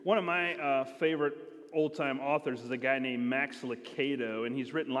One of my favorite old-time authors is a guy named Max Lucado, and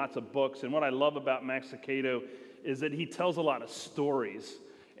he's written lots of books. And what I love about Max Lucado is that he tells a lot of stories.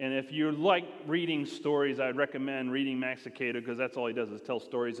 And if you like reading stories, I'd recommend reading Max Lucado because that's all he does is tell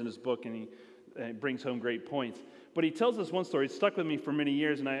stories in his book, and he brings home great points. But he tells us one story. It stuck with me for many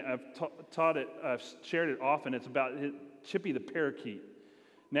years, and I've taught it, I've shared it often. It's about Chippy the parakeet.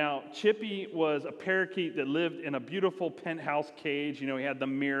 Now, Chippy was a parakeet that lived in a beautiful penthouse cage. You know, he had the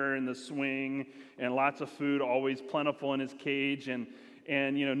mirror and the swing and lots of food, always plentiful in his cage, and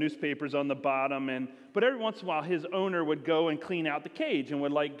newspapers on the bottom. But every once in a while, his owner would go and clean out the cage and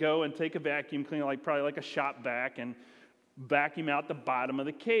would go and take a vacuum cleaner, probably like a shop vac, and vacuum out the bottom of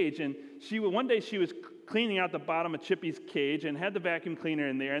the cage. And one day she was cleaning out the bottom of Chippy's cage and had the vacuum cleaner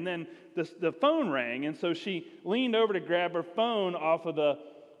in there, and then the phone rang, and so she leaned over to grab her phone off of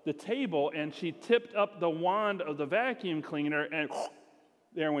the table, and she tipped up the wand of the vacuum cleaner, and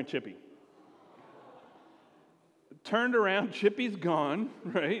there went Chippy. Turned around, Chippy's gone,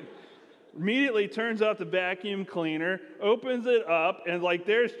 right? Immediately turns off the vacuum cleaner, opens it up, and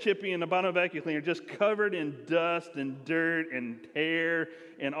there's Chippy in the bottom of the vacuum cleaner, just covered in dust and dirt and hair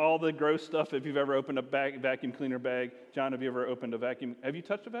and all the gross stuff. If you've ever opened a vacuum cleaner bag, John, have you ever opened a vacuum? Have you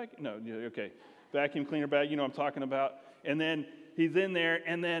touched a vacuum? No, okay. Vacuum cleaner bag, you know what I'm talking about. And then he's in there,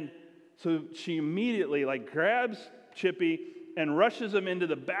 and then so she immediately grabs Chippy and rushes him into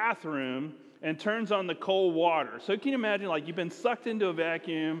the bathroom and turns on the cold water. So can you imagine, you've been sucked into a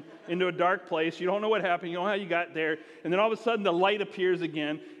vacuum, into a dark place, you don't know what happened, you don't know how you got there, and then all of a sudden the light appears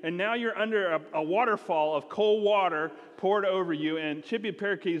again, and now you're under a waterfall of cold water poured over you, and Chippy the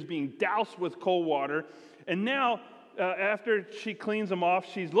parakeet is being doused with cold water, and now after she cleans him off,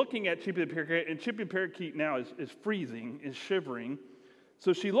 she's looking at Chippy the parakeet, and Chippy the parakeet now is freezing, is shivering.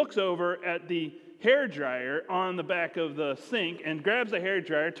 So she looks over at the hair dryer on the back of the sink and grabs the hair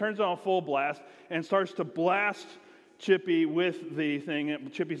dryer, turns it on full blast, and starts to blast Chippy with the thing.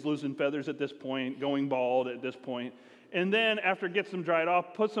 Chippy's losing feathers at this point, going bald at this point. And then after it gets them dried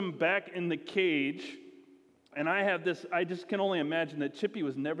off, puts them back in the cage. And I just can only imagine that Chippy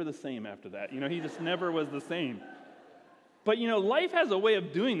was never the same after that. He just never was the same. But, life has a way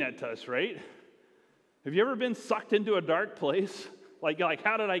of doing that to us, right? Have you ever been sucked into a dark place?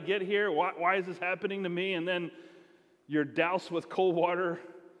 How did I get here? Why is this happening to me? And then you're doused with cold water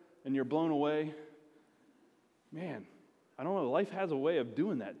and you're blown away. Man, I don't know. Life has a way of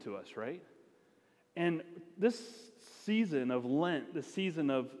doing that to us, right? And this season of Lent, the season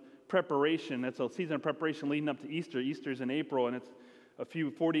of preparation, it's a season of preparation leading up to Easter. Easter's in April, and it's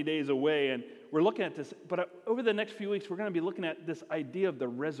 40 days away, and we're looking at this. But over the next few weeks, we're going to be looking at this idea of the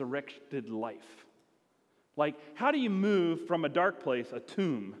resurrected life. How do you move from a dark place, a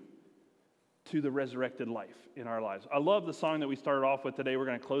tomb, to the resurrected life in our lives? I love the song that we started off with today. We're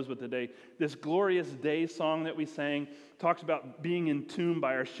going to close with today. This Glorious Day song that we sang talks about being entombed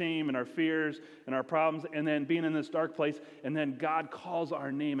by our shame and our fears and our problems, and then being in this dark place, and then God calls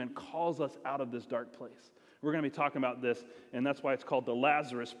our name and calls us out of this dark place. We're going to be talking about this, and that's why it's called the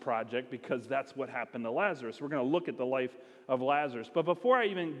Lazarus Project, because that's what happened to Lazarus. We're going to look at the life of Lazarus. But before I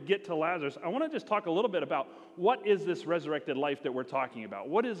even get to Lazarus, I want to just talk a little bit about what is this resurrected life that we're talking about?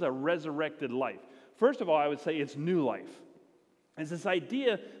 What is a resurrected life? First of all, I would say it's new life. It's this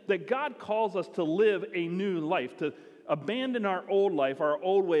idea that God calls us to live a new life, to abandon our old life, our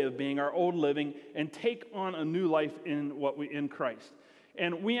old way of being, our old living, and take on a new life in Christ.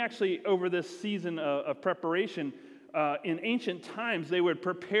 And we actually, over this season of preparation, in ancient times, they would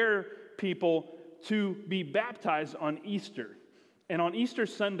prepare people to be baptized on Easter. And on Easter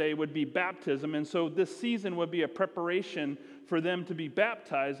Sunday would be baptism. And so this season would be a preparation for them to be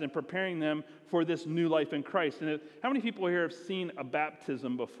baptized and preparing them for this new life in Christ. And how many people here have seen a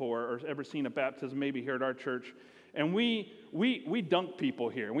baptism before or ever seen a baptism, maybe here at our church? And we dunk people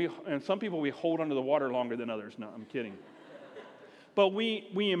here. And some people, we hold onto the water longer than others. No, I'm kidding. But we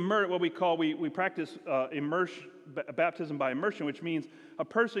immerse, we practice baptism by immersion, which means a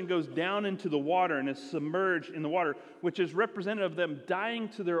person goes down into the water and is submerged in the water, which is representative of them dying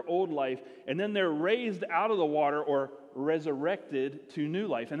to their old life, and then they're raised out of the water or resurrected to new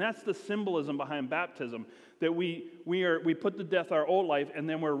life. And that's the symbolism behind baptism, that we put to death our old life, and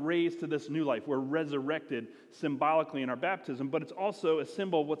then we're raised to this new life. We're resurrected symbolically in our baptism, but it's also a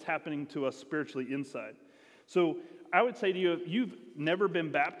symbol of what's happening to us spiritually inside. So I would say to you, if you've never been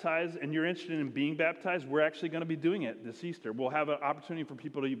baptized and you're interested in being baptized, we're actually going to be doing it this Easter. We'll have an opportunity for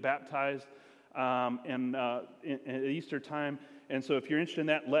people to be baptized at Easter time. And so if you're interested in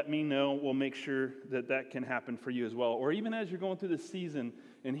that, let me know. We'll make sure that can happen for you as well. Or even as you're going through this season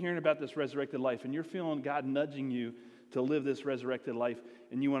and hearing about this resurrected life and you're feeling God nudging you to live this resurrected life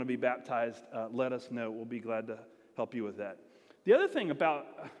and you want to be baptized, let us know. We'll be glad to help you with that. The other thing about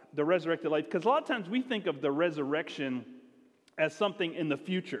the resurrected life, because a lot of times we think of the resurrection as something in the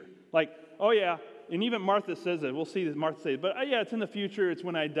future. Like, oh yeah, and even Martha says it. We'll see that Martha says, but yeah, it's in the future. It's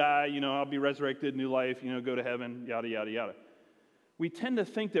when I die, I'll be resurrected, new life, go to heaven, yada, yada, yada. We tend to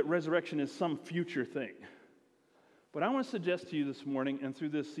think that resurrection is some future thing. But I want to suggest to you this morning and through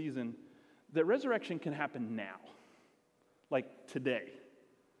this season that resurrection can happen now, like today.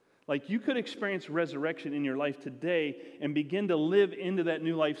 Like you could experience resurrection in your life today and begin to live into that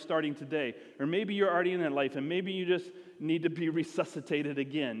new life starting today. Or maybe you're already in that life and maybe you just need to be resuscitated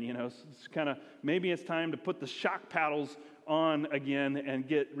again. It's kind of, maybe it's time to put the shock paddles on again and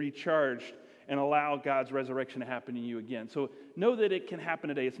get recharged and allow God's resurrection to happen in you again. So know that it can happen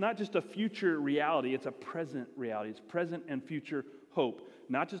today. It's not just a future reality, it's a present reality. It's present and future hope.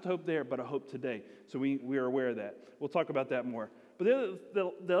 Not just hope there, but a hope today. So we are aware of that. We'll talk about that more. But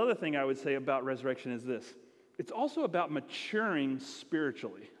the other thing I would say about resurrection is this. It's also about maturing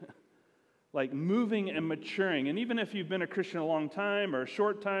spiritually. Like moving and maturing. And even if you've been a Christian a long time or a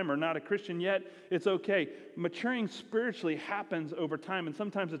short time or not a Christian yet, it's okay. Maturing spiritually happens over time, and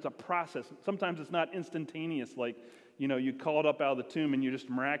sometimes it's a process. Sometimes it's not instantaneous, like, you called up out of the tomb and you just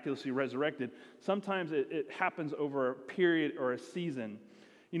miraculously resurrected. Sometimes it happens over a period or a season.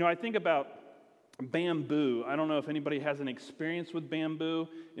 I think about bamboo. I don't know if anybody has an experience with bamboo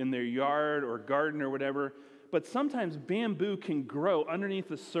in their yard or garden or whatever, but sometimes bamboo can grow underneath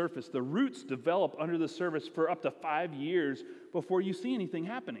the surface. The roots develop under the surface for up to 5 years before you see anything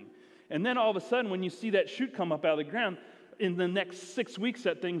happening. And then all of a sudden, when you see that shoot come up out of the ground, in the next 6 weeks,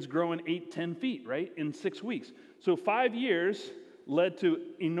 that thing's growing 8-10 feet, right? In 6 weeks. So 5 years led to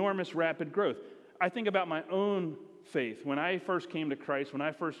enormous rapid growth. I think about my own faith. When I first came to Christ, when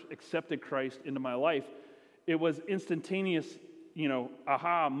I first accepted Christ into my life, it was instantaneous,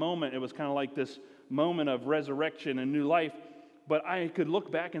 aha moment. It was kind of like this moment of resurrection and new life. But I could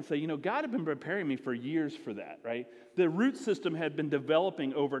look back and say, God had been preparing me for years for that, right? The root system had been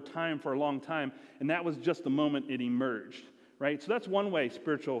developing over time for a long time, and that was just the moment it emerged, right? So that's one way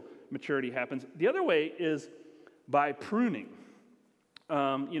spiritual maturity happens. The other way is by pruning.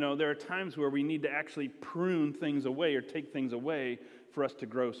 There are times where we need to actually prune things away or take things away for us to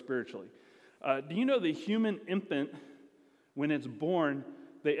grow spiritually. Do you know the human infant, when it's born,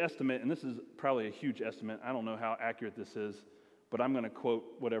 they estimate, and this is probably a huge estimate, I don't know how accurate this is, but I'm going to quote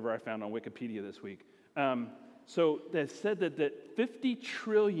whatever I found on Wikipedia this week. So they said that 50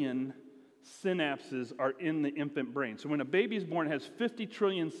 trillion synapses are in the infant brain. So when a baby is born, it has 50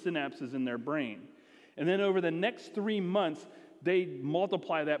 trillion synapses in their brain. And then over the next 3 months, they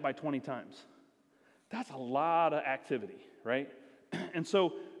multiply that by 20 times. That's a lot of activity, right?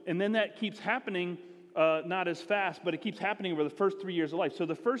 And then that keeps happening, not as fast, but it keeps happening over the first 3 years of life. So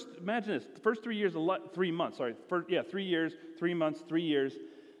imagine this, the first 3 years of 3 months, 3 years, 3 months, 3 years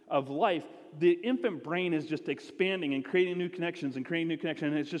of life, the infant brain is just expanding and creating new connections, and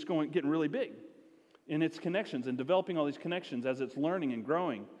it's just getting really big in its connections and developing all these connections as it's learning and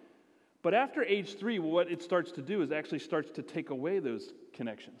growing. But after age 3, what it starts to do is actually starts to take away those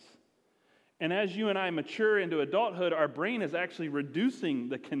connections. And as you and I mature into adulthood, our brain is actually reducing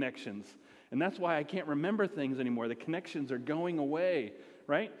the connections. And that's why I can't remember things anymore. The connections are going away,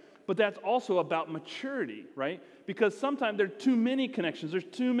 right? But that's also about maturity, right? Because sometimes there are too many connections, there's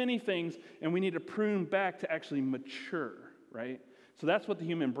too many things, and we need to prune back to actually mature, right? So that's what the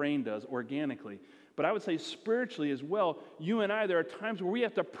human brain does organically. But I would say spiritually as well, you and I, there are times where we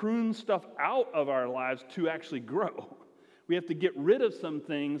have to prune stuff out of our lives to actually grow. We have to get rid of some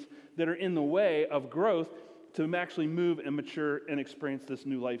things that are in the way of growth to actually move and mature and experience this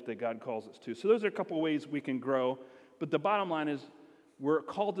new life that God calls us to. So those are a couple of ways we can grow. But the bottom line is we're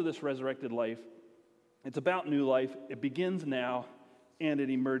called to this resurrected life. It's about new life. It begins now, and it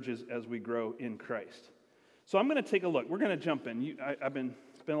emerges as we grow in Christ. So I'm going to take a look. We're going to jump in. I've been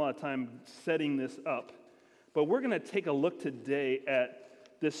spending a lot of time setting this up. But we're going to take a look today at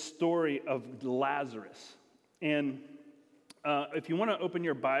this story of Lazarus. And if you want to open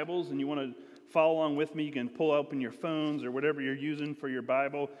your Bibles and you want to follow along with me, you can pull open your phones or whatever you're using for your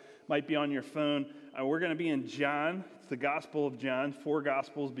Bible. Might be on your phone. We're going to be in John. It's the Gospel of John. 4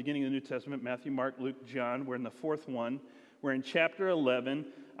 Gospels beginning of the New Testament: Matthew, Mark, Luke, John. We're in the 4th one. We're in chapter 11.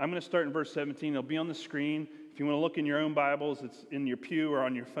 I'm going to start in verse 17. It'll be on the screen. If you want to look in your own Bibles, it's in your pew or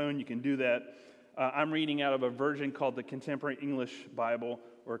on your phone, you can do that. I'm reading out of a version called the Contemporary English Bible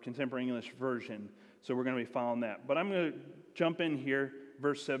or Contemporary English Version. So we're going to be following that. But I'm going to jump in here,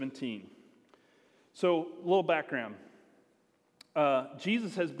 verse 17. So, a little background.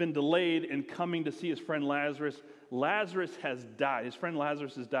 Jesus has been delayed in coming to see his friend Lazarus. Lazarus has died. His friend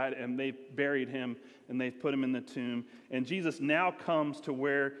Lazarus has died, and they've buried him, and they've put him in the tomb. And Jesus now comes to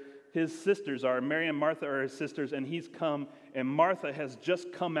where his sisters are. Mary and Martha are his sisters, and he's come, and Martha has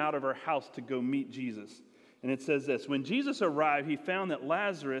just come out of her house to go meet Jesus. And it says this: when Jesus arrived, he found that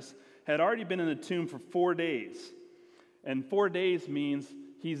Lazarus had already been in the tomb for 4 days. And 4 days means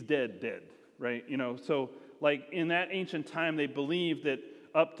he's dead, right? So like in that ancient time, they believed that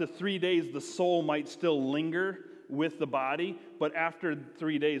up to 3 days, the soul might still linger with the body, but after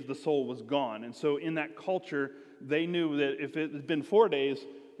 3 days, the soul was gone. And so in that culture, they knew that if it had been 4 days,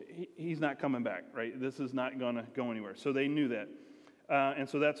 he's not coming back, right? This is not going to go anywhere. So they knew that. And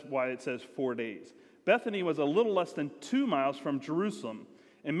so that's why it says 4 days. Bethany was a little less than 2 miles from Jerusalem,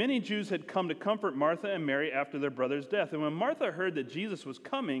 and many Jews had come to comfort Martha and Mary after their brother's death. And when Martha heard that Jesus was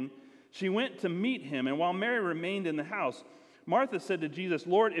coming, she went to meet him. And while Mary remained in the house, Martha said to Jesus,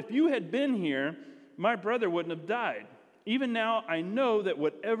 "Lord, if you had been here, my brother wouldn't have died. Even now I know that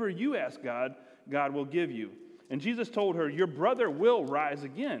whatever you ask God, God will give you." And Jesus told her, "Your brother will rise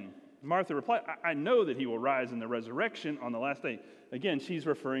again." Martha replied, I know that he will rise in the resurrection on the last day." Again, she's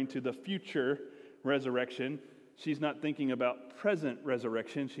referring to the future resurrection. She's not thinking about present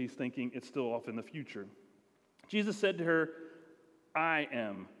resurrection. She's thinking it's still off in the future. Jesus said to her, "I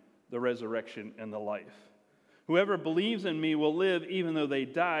am the resurrection and the life. Whoever believes in me will live even though they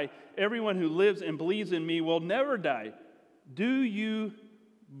die. Everyone who lives and believes in me will never die. Do you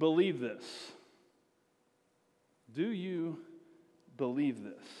believe this?" Do you believe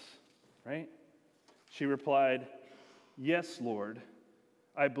this? Right? She replied, "Yes, Lord.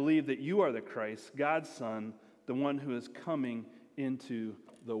 I believe that you are the Christ, God's Son, the one who is coming into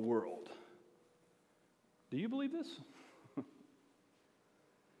the world." Do you believe this?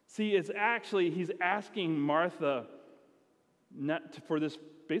 See, it's actually, he's asking Martha for this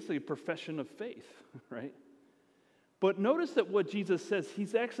basically profession of faith, right? But notice that what Jesus says,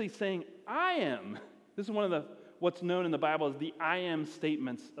 he's actually saying, "I am." This is one of what's known in the Bible as the I am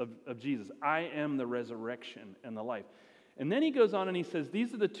statements of Jesus. I am the resurrection and the life. And then he goes on and he says,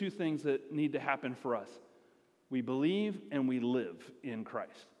 these are the two things that need to happen for us. We believe and we live in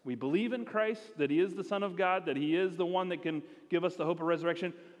Christ. We believe in Christ, that he is the Son of God, that he is the one that can give us the hope of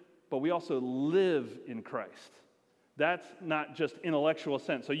resurrection, but we also live in Christ. That's not just intellectual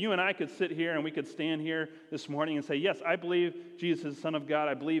sense. So you and I could sit here and we could stand here this morning and say, yes, I believe Jesus is the Son of God.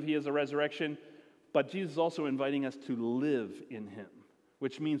 I believe he is the resurrection. But Jesus is also inviting us to live in him,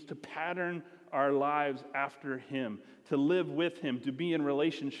 which means to pattern our lives after him, to live with him, to be in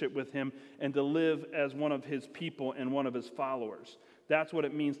relationship with him, and to live as one of his people and one of his followers. That's what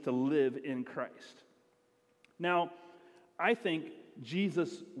it means to live in Christ. Now, I think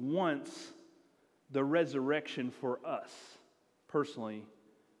Jesus wants the resurrection for us, personally,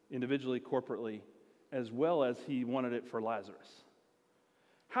 individually, corporately, as well as he wanted it for Lazarus.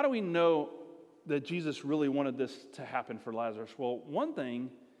 How do we know that Jesus really wanted this to happen for Lazarus? Well, one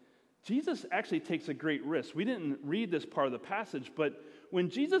thing, Jesus actually takes a great risk. We didn't read this part of the passage, but when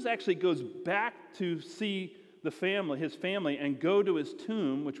Jesus actually goes back to see the family, his family, and go to his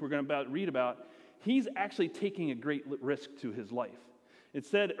tomb, which we're going to read about, he's actually taking a great risk to his life. It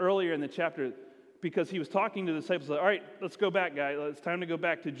said earlier in the chapter, because he was talking to the disciples, all right, let's go back, guys. It's time to go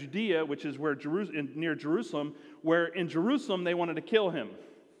back to Judea, which is where near Jerusalem, where in Jerusalem they wanted to kill him.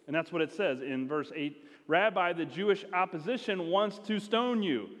 And that's what it says in verse 8. "Rabbi, the Jewish opposition wants to stone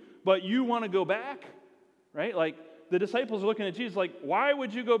you, but you want to go back?" Right? Like the disciples are looking at Jesus like, why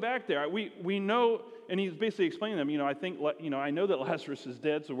would you go back there? We know, and he's basically explaining to them, I know that Lazarus is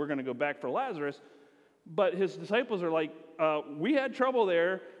dead, so we're going to go back for Lazarus. But his disciples are like, we had trouble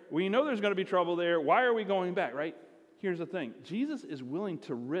there. We know there's going to be trouble there. Why are we going back, right? Here's the thing. Jesus is willing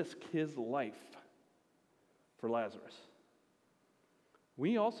to risk his life for Lazarus.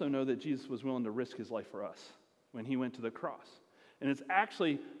 We also know that Jesus was willing to risk his life for us when he went to the cross. And it's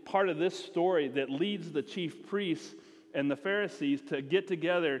actually part of this story that leads the chief priests and the Pharisees to get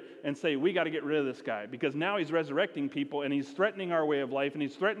together and say, we got to get rid of this guy because now he's resurrecting people and he's threatening our way of life and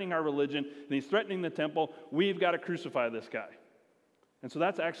he's threatening our religion and he's threatening the temple. We've got to crucify this guy. And so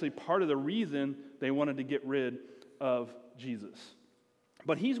that's actually part of the reason they wanted to get rid of Jesus.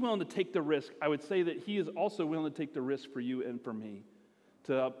 But he's willing to take the risk. I would say that he is also willing to take the risk for you and for me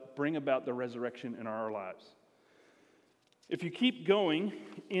to bring about the resurrection in our lives. If you keep going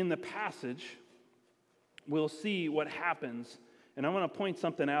in the passage, we'll see what happens. And I want to point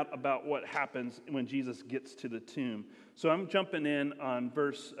something out about what happens when Jesus gets to the tomb. So I'm jumping in on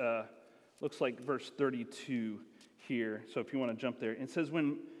looks like verse 32 here. So if you want to jump there. It says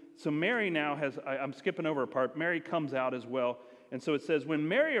so Mary now I'm skipping over a part. Mary comes out as well. And so it says, when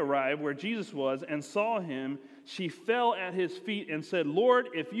Mary arrived where Jesus was and saw him, she fell at his feet and said, Lord,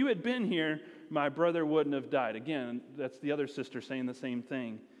 if you had been here, my brother wouldn't have died. Again, that's the other sister saying the same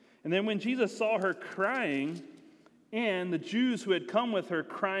thing. And then when Jesus saw her crying, and the Jews who had come with her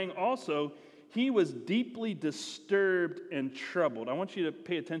crying also, he was deeply disturbed and troubled. I want you to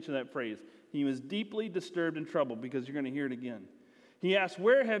pay attention to that phrase. He was deeply disturbed and troubled, because you're going to hear it again. He asked,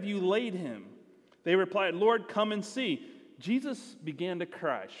 where have you laid him? They replied, Lord, come and see. Jesus began to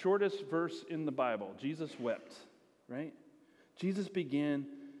cry. Shortest verse in the Bible. Jesus wept, right? Jesus began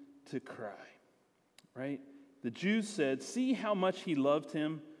to cry, right? The Jews said, see how much he loved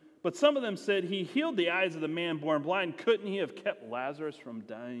him. But some of them said, he healed the eyes of the man born blind. Couldn't he have kept Lazarus from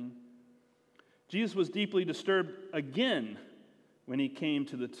dying? Jesus was deeply disturbed again when he came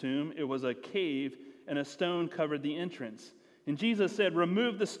to the tomb. It was a cave, and a stone covered the entrance. And Jesus said,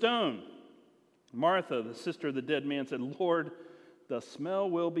 remove the stone. Martha, the sister of the dead man, said, Lord, the smell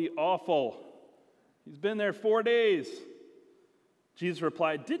will be awful. He's been there 4 days. Jesus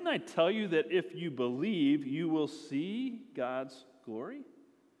replied, didn't I tell you that if you believe, you will see God's glory?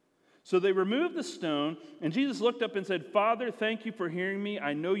 So they removed the stone, and Jesus looked up and said, Father, thank you for hearing me.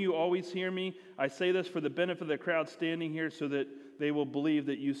 I know you always hear me. I say this for the benefit of the crowd standing here so that they will believe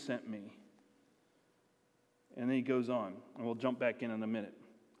that you sent me. And then he goes on, and we'll jump back in a minute.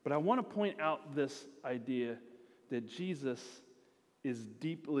 But I want to point out this idea that Jesus is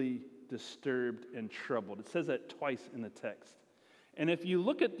deeply disturbed and troubled. It says that twice in the text. And if you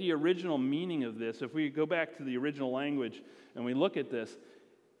look at the original meaning of this, if we go back to the original language and we look at this,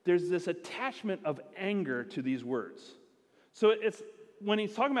 there's this attachment of anger to these words. So it's when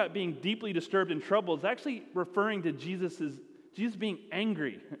he's talking about being deeply disturbed and troubled, it's actually referring to Jesus being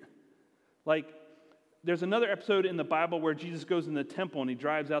angry. Like, there's another episode in the Bible where Jesus goes in the temple and he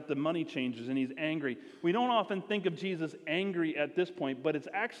drives out the money changers and he's angry. We don't often think of Jesus angry at this point, but it's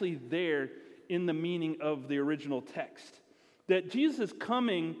actually there in the meaning of the original text. That Jesus is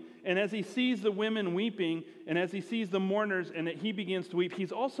coming, and as he sees the women weeping, and as he sees the mourners, and that he begins to weep,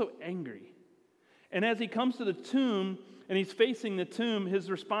 he's also angry. And as he comes to the tomb, and he's facing the tomb, his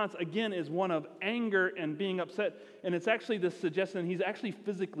response, again, is one of anger and being upset. And it's actually the suggestion he's actually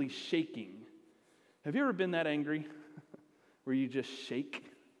physically shaking. Have you ever been that angry? Where you just shake,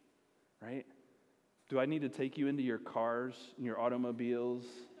 right? Do I need to take you into your cars, and your automobiles,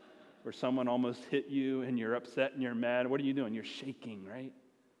 where someone almost hit you and you're upset and you're mad? What are you doing? You're shaking, right?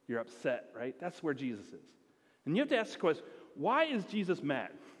 You're upset, right? That's where Jesus is. And you have to ask the question, why is Jesus mad?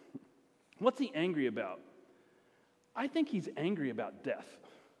 What's he angry about? I think he's angry about death.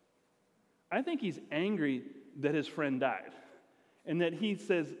 I think he's angry that his friend died and that he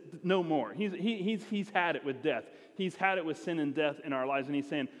says no more. He's had it with death. He's had it with sin and death in our lives, and he's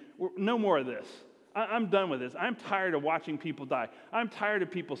saying, no more of this. I'm done with this. I'm tired of watching people die. I'm tired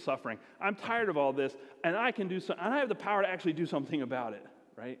of people suffering. I'm tired of all this, and I can do something. And I have the power to actually do something about it,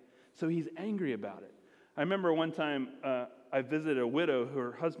 right? So he's angry about it. I remember one time I visited a widow who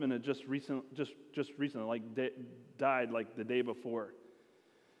her husband had just recently died like the day before.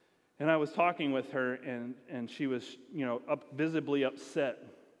 And I was talking with her, and she was, visibly upset.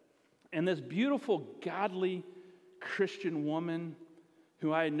 And this beautiful, godly Christian woman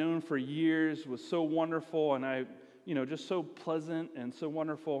who I had known for years was so wonderful, and I, just so pleasant and so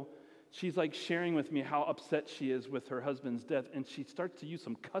wonderful. She's like sharing with me how upset she is with her husband's death, and she starts to use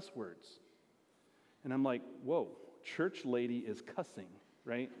some cuss words. And I'm like, whoa, church lady is cussing,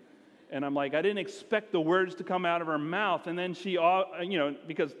 right? And I'm like, I didn't expect the words to come out of her mouth. And then she,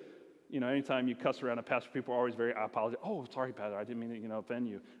 because, anytime you cuss around a pastor, people are always I apologize. Oh, sorry, Pastor, I didn't mean to, offend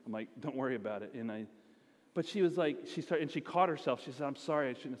you. I'm like, don't worry about it. But she was like, she caught herself. She said, I'm sorry,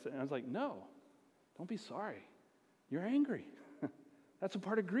 I shouldn't have said. And I was like, no, don't be sorry. You're angry. That's a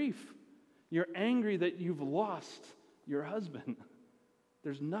part of grief. You're angry that you've lost your husband.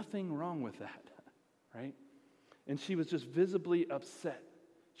 There's nothing wrong with that, right? And she was just visibly upset.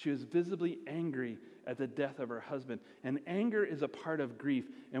 She was visibly angry at the death of her husband. And anger is a part of grief.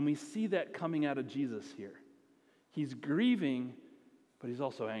 And we see that coming out of Jesus here. He's grieving, but he's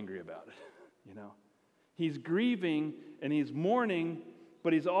also angry about it, He's grieving and he's mourning,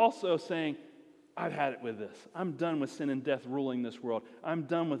 but he's also saying, I've had it with this. I'm done with sin and death ruling this world. I'm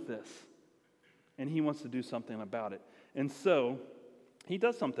done with this. And he wants to do something about it. And so he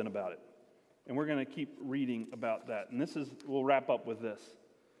does something about it. And we're going to keep reading about that. And we'll wrap up with this.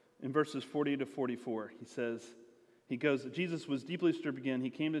 In verses 40 to 44, Jesus was deeply disturbed again.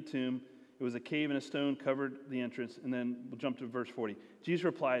 He came to the tomb. It was a cave and a stone covered the entrance. And then we'll jump to verse 40. Jesus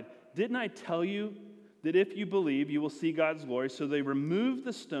replied, didn't I tell you that if you believe, you will see God's glory? So they removed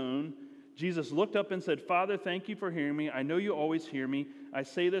the stone. Jesus looked up and said, Father, thank you for hearing me. I know you always hear me. I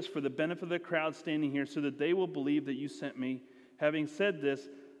say this for the benefit of the crowd standing here so that they will believe that you sent me. Having said this,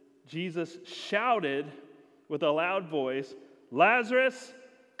 Jesus shouted with a loud voice, Lazarus,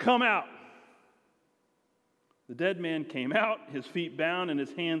 come out. The dead man came out, his feet bound and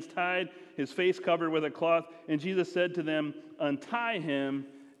his hands tied, his face covered with a cloth. And Jesus said to them, untie him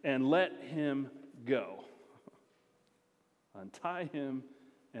and let him go. Untie him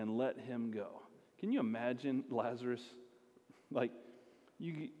and let him go. Can you imagine Lazarus? I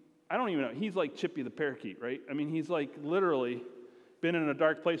don't even know. He's like Chippy the parakeet, right? I mean, he's like literally been in a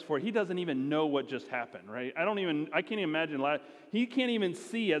dark place before. He doesn't even know what just happened, right? I can't even imagine. He can't even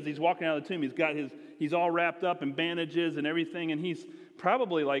see as he's walking out of the tomb. He's all wrapped up in bandages and everything, and he's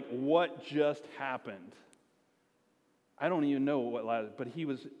probably like, what just happened? I don't even know what Lazarus, but he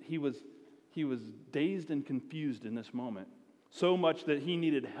was dazed and confused in this moment. So much that he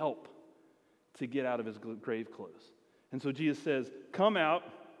needed help to get out of his grave clothes. And so Jesus says, come out.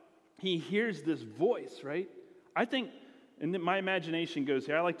 He hears this voice, right? I think, and my imagination goes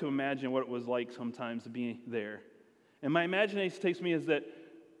here. I like to imagine what it was like sometimes to be there. And my imagination takes me is that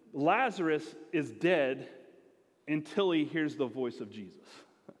Lazarus is dead until he hears the voice of Jesus.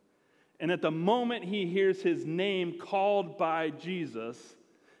 And at the moment he hears his name called by Jesus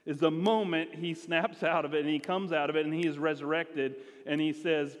is the moment he snaps out of it and he comes out of it and he is resurrected and he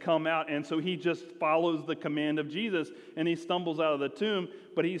says, come out. And so he just follows the command of Jesus and he stumbles out of the tomb,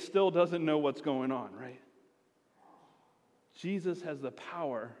 but he still doesn't know what's going on, right? Jesus has the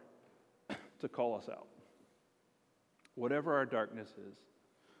power to call us out. Whatever our darkness is,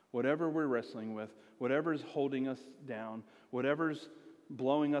 whatever we're wrestling with, whatever's holding us down, whatever's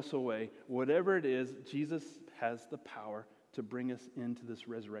blowing us away, whatever it is, Jesus has the power to bring us into this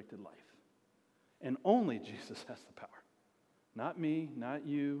resurrected life. And only Jesus has the power. Not me, not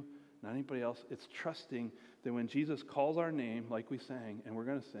you, not anybody else. It's trusting that when Jesus calls our name, like we sang, and we're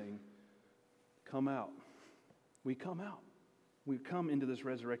going to sing, come out. We come out. We come into this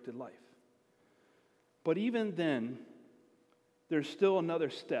resurrected life. But even then, there's still another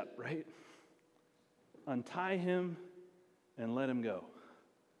step, right? Untie him and let him go.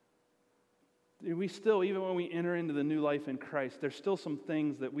 We still, even when we enter into the new life in Christ, there's still some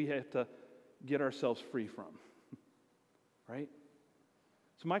things that we have to get ourselves free from, right?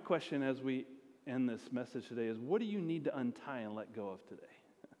 So my question as we end this message today is, what do you need to untie and let go of today?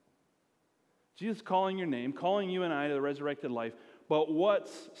 Jesus calling your name, calling you and I to the resurrected life, but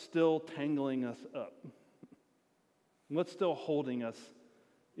what's still tangling us up? What's still holding us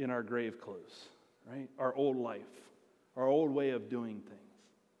in our grave clothes, right? Our old life, our old way of doing things.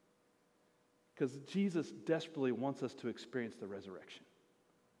 Because Jesus desperately wants us to experience the resurrection.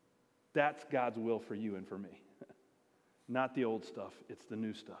 That's God's will for you and for me. Not the old stuff, it's the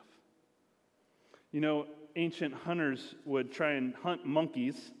new stuff. You know, ancient hunters would try and hunt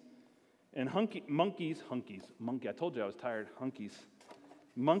monkeys. And monkeys, I told you I was tired,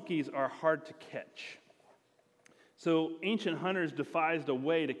 monkeys are hard to catch. So ancient hunters devised a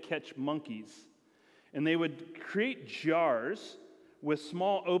way to catch monkeys. And they would create jars with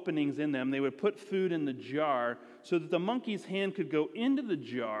small openings in them. They would put food in the jar so that the monkey's hand could go into the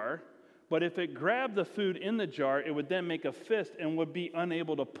jar, but if it grabbed the food in the jar, it would then make a fist and would be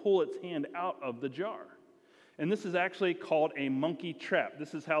unable to pull its hand out of the jar. And this is actually called a monkey trap.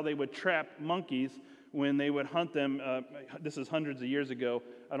 This is how they would trap monkeys when they would hunt them. This is hundreds of years ago.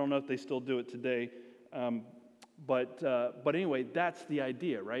 I don't know if they still do it today. But anyway, that's the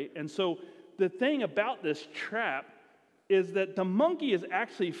idea, right? And so the thing about this trap is that the monkey is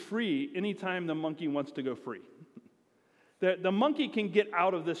actually free anytime the monkey wants to go free. The monkey can get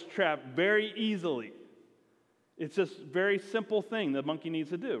out of this trap very easily. It's just a very simple thing the monkey needs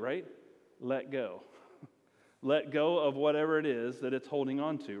to do, right? Let go. Let go of whatever it is that it's holding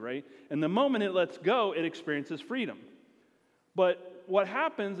on to, right? And the moment it lets go, it experiences freedom. But what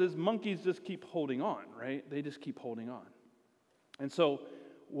happens is monkeys just keep holding on, right? They just keep holding on. And so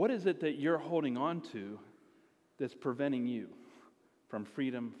what is it that you're holding on to that's preventing you from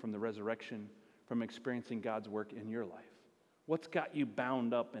freedom, from the resurrection, from experiencing God's work in your life? What's got you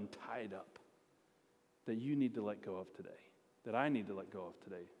bound up and tied up that you need to let go of today, that I need to let go of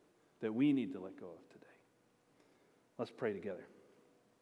today, that we need to let go of today? Let's pray together.